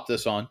just pop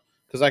this on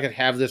because I could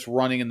have this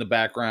running in the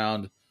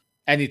background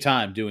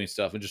anytime doing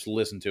stuff and just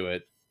listen to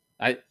it.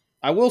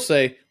 I will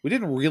say we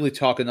didn't really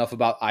talk enough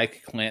about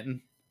Ike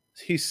Clanton.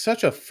 He's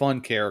such a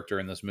fun character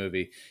in this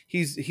movie.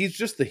 He's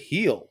just the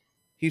heel.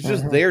 He's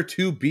just Hmm. there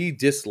to be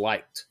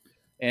disliked,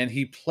 and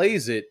he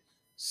plays it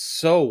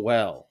so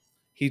well.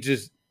 He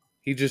just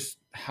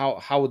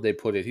how would they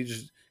put it? He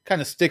just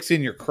kind of sticks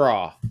in your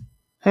craw.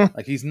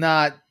 Like he's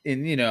not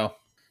in,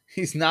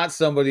 he's not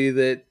somebody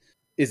that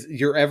is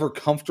you're ever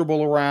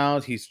comfortable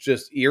around. He's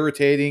just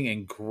irritating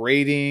and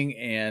grating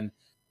and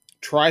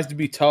tries to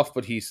be tough,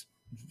 but he's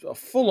a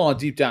full on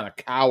deep down a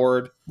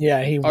coward.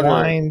 Yeah, he Utter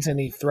whines and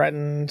he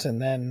threatens,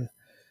 and then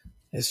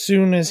as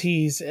soon as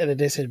he's at a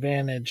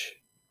disadvantage,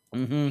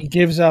 mm-hmm, he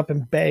gives up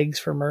and begs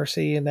for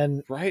mercy, and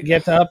then right.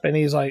 gets up and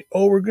he's like,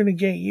 "Oh, we're gonna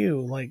get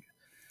you." Like,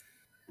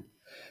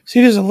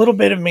 see, there's a little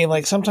bit of me.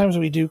 Like sometimes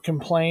we do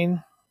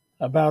complain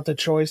about the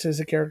choices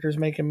the characters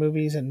make in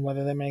movies and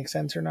whether they make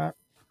sense or not.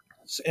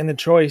 And the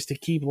choice to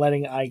keep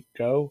letting Ike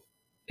go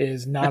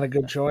is not a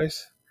good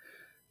choice.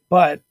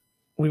 But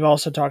we've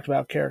also talked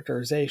about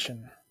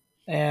characterization.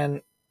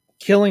 And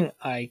killing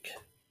Ike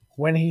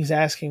when he's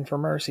asking for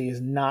mercy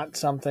is not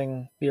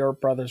something the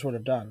Earp brothers would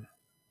have done,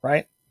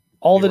 right?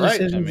 All You're the right. I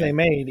decisions they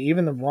mean, made,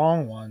 even the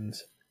wrong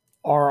ones,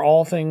 are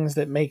all things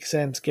that make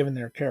sense given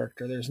their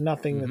character. There's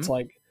nothing mm-hmm. that's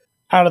like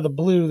out of the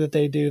blue that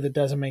they do that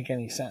doesn't make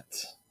any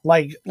sense.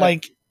 Like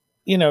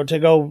to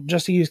go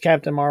just to use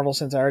Captain Marvel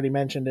since I already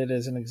mentioned it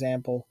as an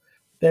example.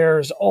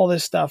 There's all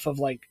this stuff of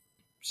like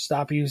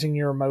stop using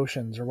your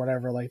emotions or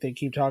whatever. Like they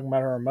keep talking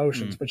about her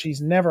emotions, mm. but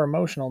she's never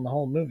emotional in the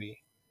whole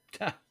movie.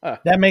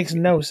 That makes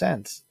no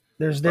sense.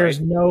 There's Right.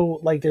 no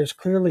like there's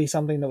clearly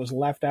something that was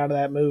left out of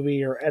that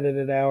movie or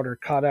edited out or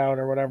cut out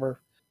or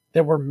whatever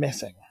that we're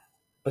missing.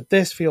 But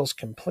this feels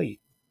complete.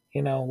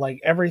 Like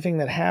everything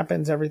that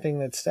happens, everything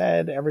that's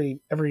said,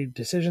 every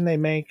decision they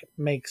make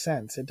makes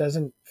sense. It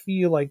doesn't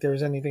feel like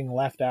there's anything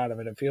left out of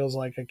it. It feels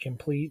like a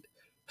complete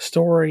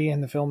story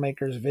and the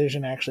filmmaker's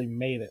vision actually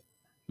made it.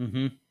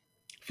 Mm-hmm.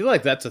 I feel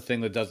like that's a thing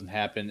that doesn't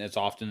happen as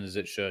often as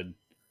it should.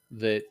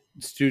 That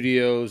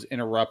studios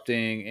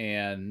interrupting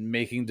and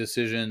making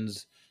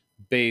decisions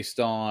based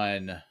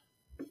on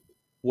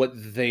what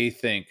they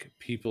think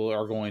people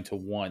are going to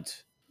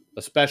want,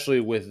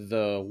 especially with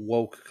the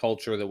woke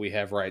culture that we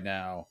have right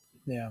now,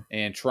 Yeah.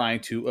 and trying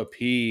to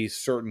appease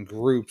certain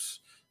groups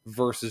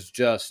versus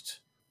just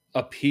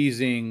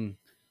appeasing,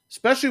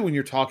 especially when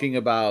you're talking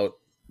about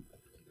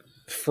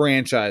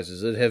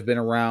franchises that have been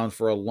around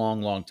for a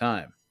long, long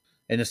time.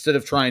 And instead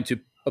of trying to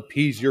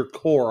appease your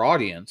core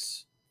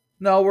audience,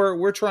 no,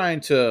 we're trying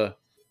to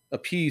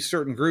appease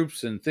certain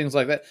groups and things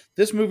like that.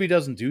 This movie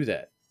doesn't do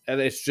that.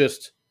 And it's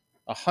just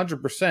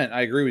 100%.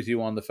 I agree with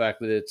you on the fact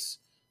that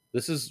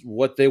this is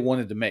what they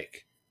wanted to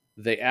make.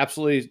 They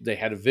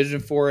had a vision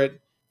for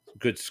it,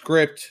 good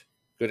script,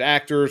 good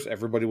actors,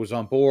 everybody was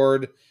on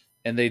board,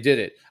 and they did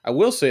it. I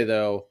will say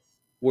though,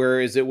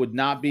 whereas it would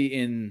not be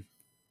in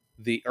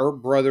the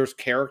Earp brothers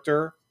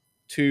character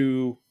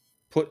to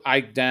put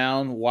Ike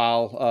down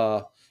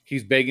while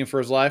he's begging for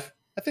his life,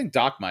 I think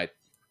Doc might.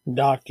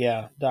 Doc,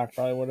 yeah. Doc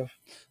probably would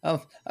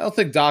have. I don't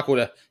think Doc would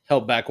have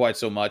held back quite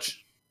so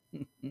much.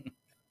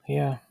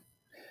 Yeah.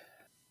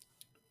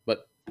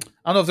 But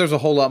I don't know if there's a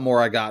whole lot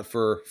more I got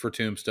for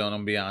Tombstone. I'm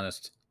gonna be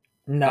honest.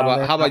 How No, about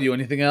there's how not. about you?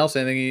 Anything else?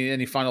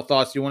 Any final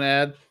thoughts you want to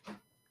add?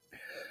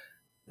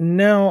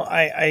 No,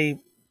 I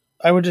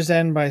would just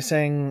end by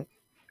saying,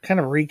 kind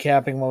of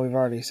recapping what we've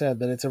already said,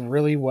 that it's a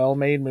really well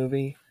made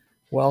movie,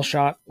 well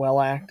shot,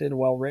 well acted,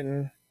 well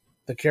written.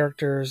 The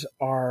characters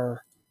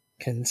are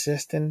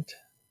consistent.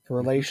 The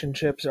Mm-hmm.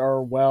 relationships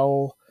are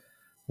well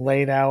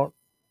laid out,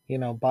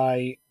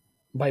 by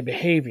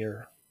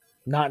behavior,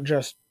 not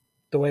just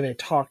the way they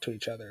talk to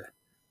each other.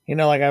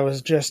 Like I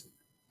was just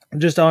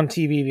on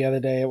TV the other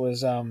day. It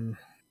was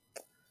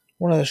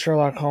one of the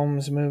Sherlock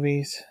Holmes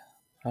movies,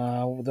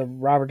 the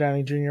Robert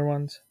Downey Jr.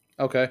 ones.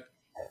 Okay.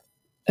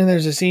 And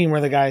there's a scene where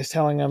the guy's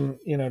telling him,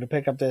 to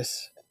pick up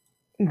this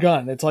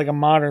gun. It's like a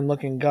modern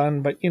looking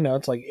gun, but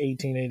it's like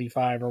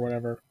 1885 or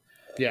whatever.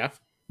 Yeah.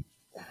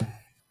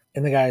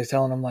 And the guy's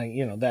telling him like,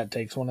 that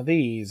takes one of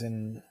these.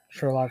 And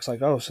Sherlock's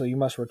like, oh, so you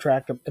must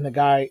retract a. And the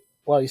guy,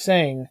 while he's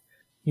saying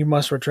you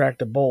must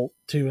retract a bolt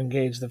to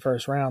engage the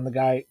first round, the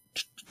guy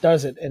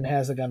does it and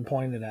has the gun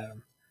pointed at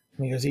him.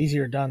 And he goes,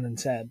 easier done than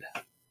said.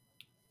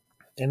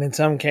 And in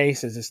some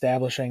cases,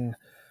 establishing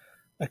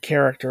a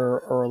character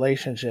or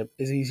relationship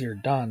is easier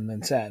done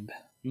than said.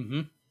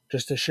 Mm-hmm.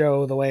 Just to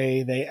show the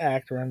way they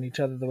act around each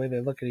other, the way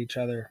they look at each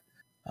other,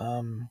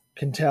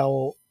 can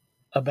tell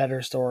a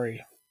better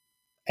story.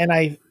 And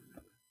I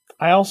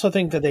also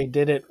think that they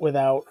did it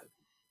without.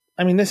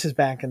 I mean, this is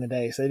back in the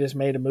day, so they just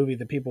made a movie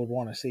that people would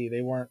want to see.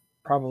 They weren't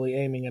probably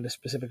aiming at a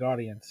specific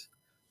audience,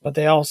 but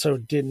they also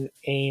didn't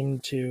aim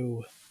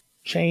to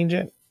change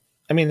it.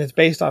 I mean, it's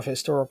based off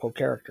historical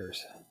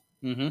characters,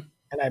 Mm-hmm.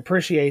 and I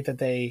appreciate that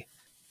they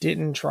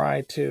didn't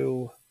try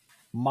to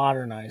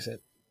modernize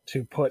it,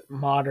 to put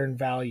modern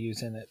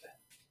values in it.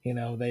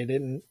 They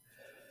didn't,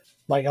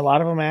 like, a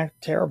lot of them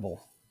act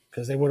terrible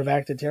because they would have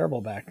acted terrible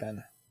back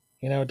then.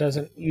 It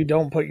doesn't, you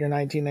don't put your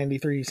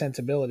 1993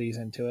 sensibilities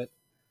into it.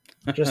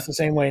 Just the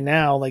same way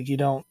now, like you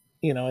don't,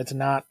 it's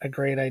not a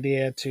great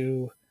idea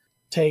to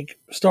take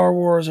Star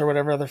Wars or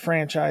whatever other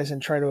franchise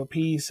and try to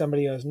appease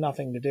somebody who has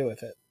nothing to do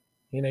with it.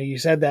 You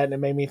said that and it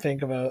made me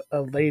think of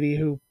a lady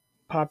who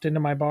popped into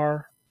my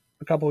bar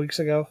a couple weeks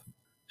ago.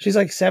 She's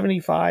like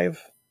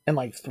 75 and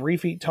like 3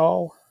 feet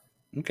tall.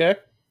 Okay.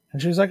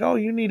 And she was like, "Oh,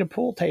 you need a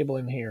pool table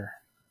in here."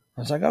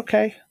 I was like,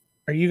 "Okay.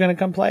 Are you going to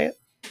come play it?"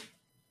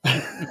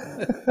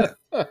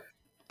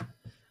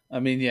 I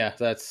mean, yeah,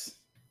 that's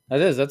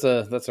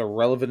a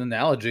relevant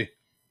analogy.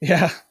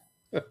 Yeah.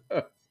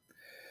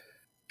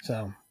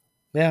 So,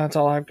 yeah, that's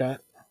all I've got.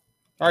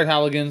 All right,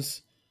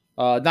 Halligans.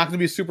 Not going to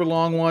be a super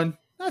long one.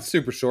 Not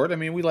super short. I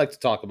mean, we like to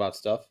talk about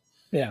stuff.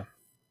 Yeah.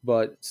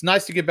 But it's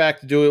nice to get back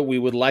to do it. We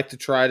would like to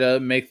try to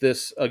make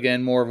this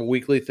again more of a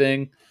weekly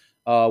thing.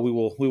 We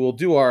will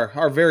do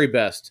our very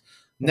best.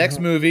 Next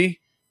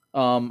movie,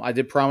 I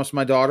did promise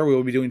my daughter we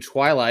will be doing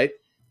Twilight,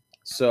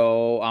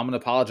 so I'm going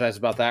to apologize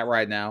about that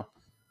right now.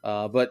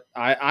 But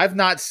I've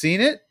not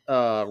seen it.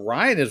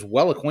 Ryan is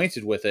well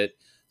acquainted with it,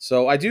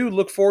 so I do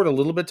look forward a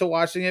little bit to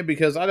watching it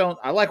because I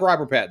like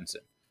Robert Pattinson.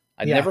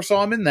 I never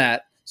saw him in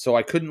that, so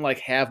I couldn't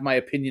have my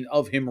opinion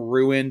of him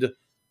ruined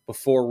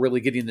before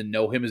really getting to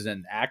know him as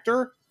an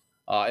actor.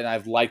 And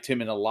I've liked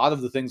him in a lot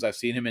of the things I've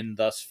seen him in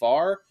thus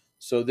far.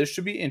 So this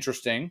should be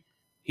interesting.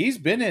 He's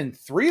been in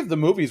 3 of the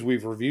movies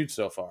we've reviewed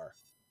so far.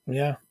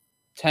 Yeah.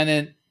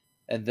 Tenet,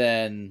 and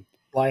then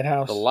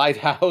Lighthouse. The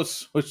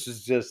Lighthouse, which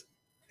is just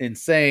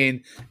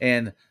insane,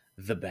 and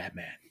The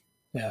Batman.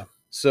 Yeah.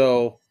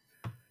 So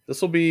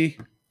this will be,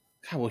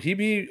 God, will he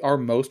be our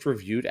most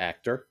reviewed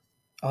actor?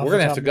 Off We're the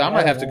gonna have top to. of I my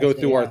might head, have to go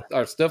honestly, through yeah.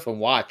 our stuff and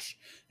watch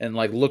and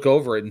look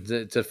over it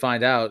and to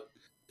find out.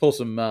 Pull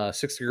some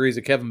 6 Degrees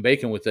of Kevin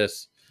Bacon with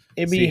this.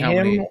 It'd See be how him.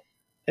 many-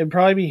 It'd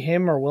probably be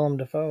him or Willem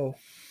Dafoe,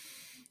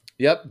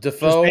 Yep, just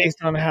Defoe.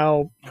 based on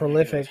how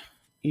prolific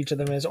each of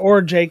them is,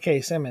 or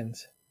J.K.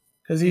 Simmons,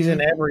 because he's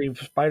in every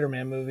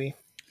Spider-Man movie.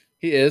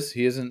 He is.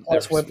 He isn't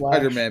Plus every Whiplash.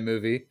 Spider-Man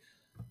movie.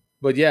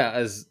 But yeah,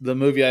 as the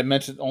movie I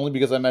mentioned, only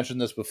because I mentioned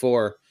this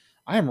before,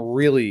 I am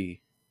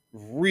really,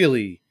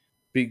 really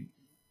big.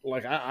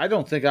 I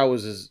don't think I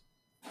was as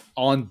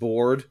on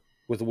board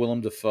with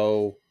Willem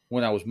Dafoe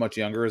when I was much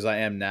younger as I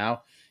am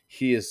now.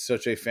 He is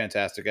such a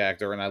fantastic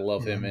actor, and I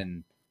love him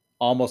in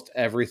almost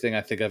everything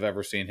I think I've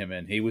ever seen him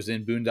in. He was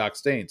in Boondock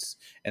Saints,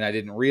 and I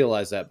didn't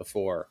realize that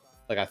before.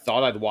 I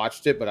thought I'd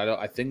watched it, but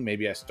I think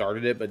maybe I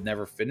started it but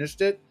never finished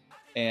it.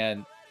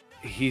 And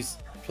he's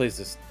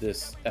plays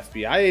this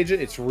FBI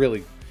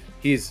agent.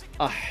 He's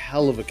a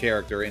hell of a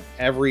character in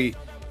every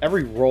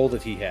role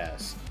that he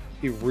has.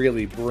 He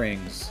really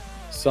brings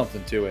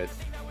something to it.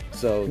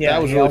 So Yeah,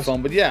 that was he really also-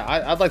 fun. But yeah,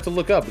 I'd like to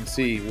look up and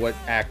see what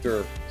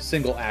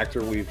single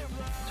actor we've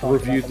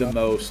reviewed the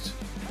most,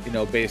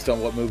 based on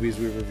what movies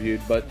we've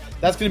reviewed. But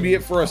that's going to be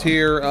it for us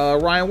here.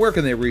 Ryan, where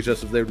can they reach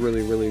us if they'd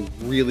really, really,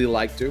 really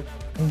like to?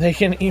 They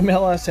can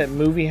email us at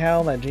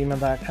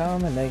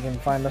moviehowl@gmail.com, and they can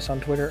find us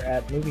on Twitter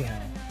at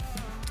moviehowl.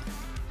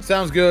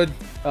 Sounds good.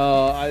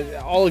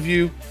 All of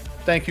you,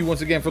 thank you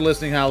once again for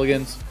listening,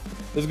 Halligans.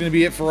 This is going to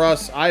be it for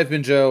us. I have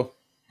been Joe.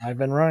 I've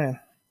been Ryan.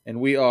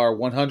 And we are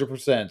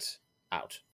 100% out.